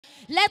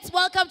Let's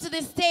welcome to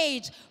the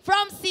stage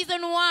from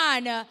season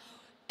 1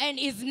 and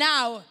is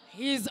now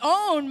his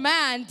own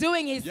man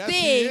doing his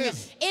thing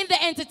in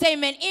the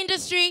entertainment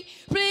industry.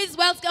 Please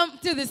welcome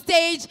to the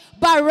stage,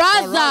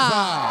 Baraza.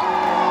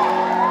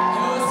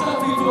 What's up,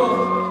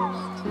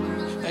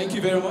 people? Thank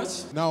you very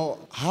much. Now,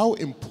 how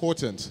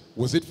important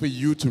was it for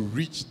you to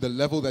reach the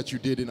level that you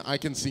did in I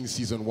Can Sing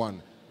season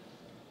 1?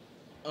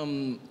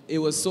 It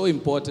was so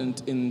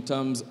important in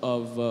terms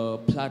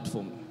of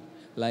platform.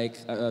 Like,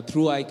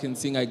 through I Can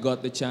Sing, I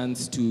got the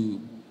chance to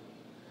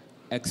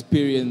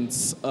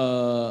experience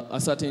a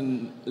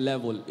certain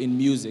level in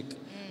music.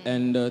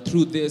 And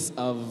through this,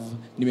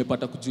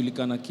 nimepata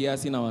kujulikana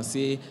kiasi na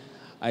wase.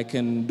 I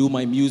can do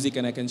my music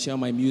and I can share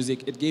my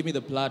music. It gave me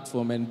the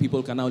platform and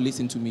people can now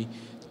listen to me.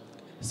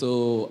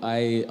 So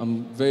I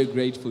am very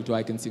grateful to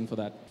I Can Sing for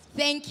that.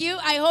 Thank you.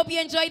 I hope you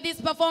enjoyed this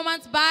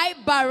performance by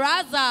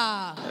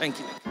Baraza. Thank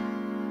you.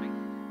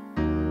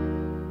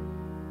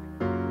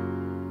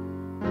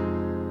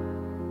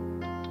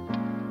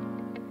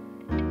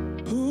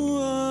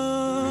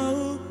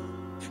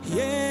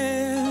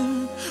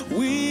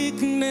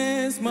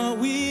 My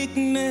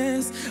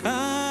weakness,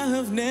 I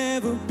have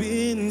never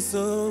been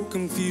so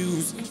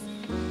confused.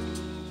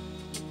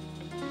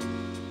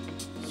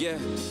 Yeah.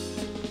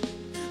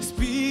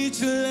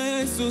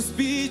 Speechless, so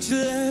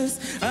speechless,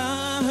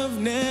 I have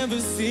never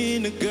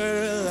seen a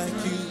girl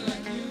like you.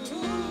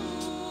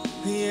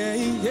 Yeah,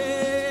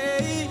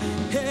 yeah,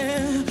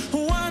 yeah.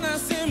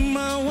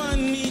 Wanasema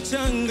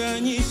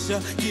wanichanganyisha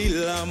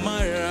kila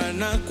mara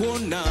na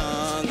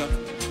kuonanga.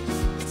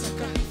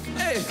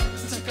 Hey.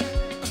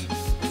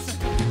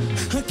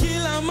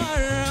 Kila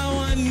mara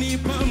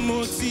wanipa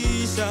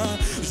motisha,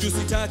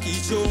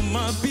 jusitaki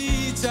choma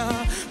picha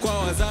kwa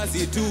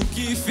wazazi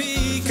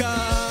tukifika.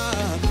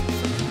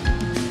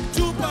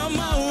 Tupa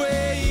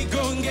mawe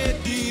igonge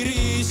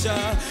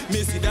dirisha,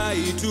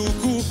 misidai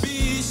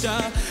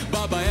tukupisha,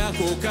 baba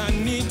yako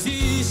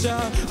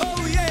kanitisha.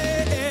 Oh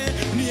yeah,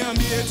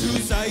 niambie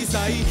tu sai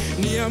sai,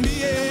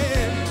 niambie,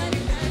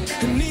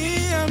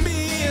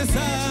 niambie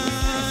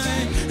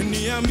sai,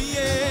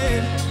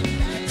 niambie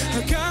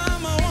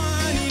kama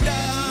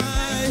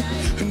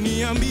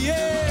niambie,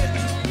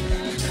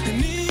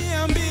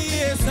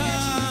 niambie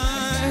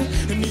sai,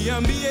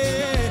 niambie.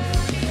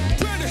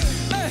 Twende,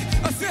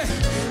 ase,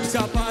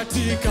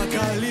 chapati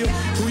kakalio,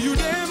 huyu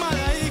de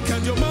malaika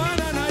ndio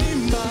maana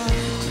naimba.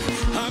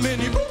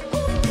 Ameni,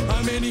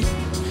 ameni,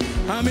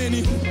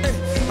 ameni,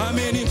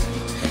 ameni,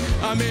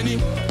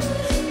 ameni.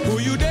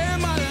 Huyu de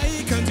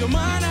malaika ndio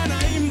maana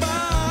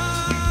naimba.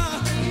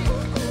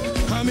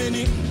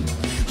 Ameni,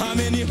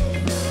 ameni,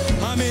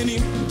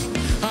 ameni,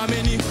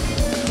 ameni.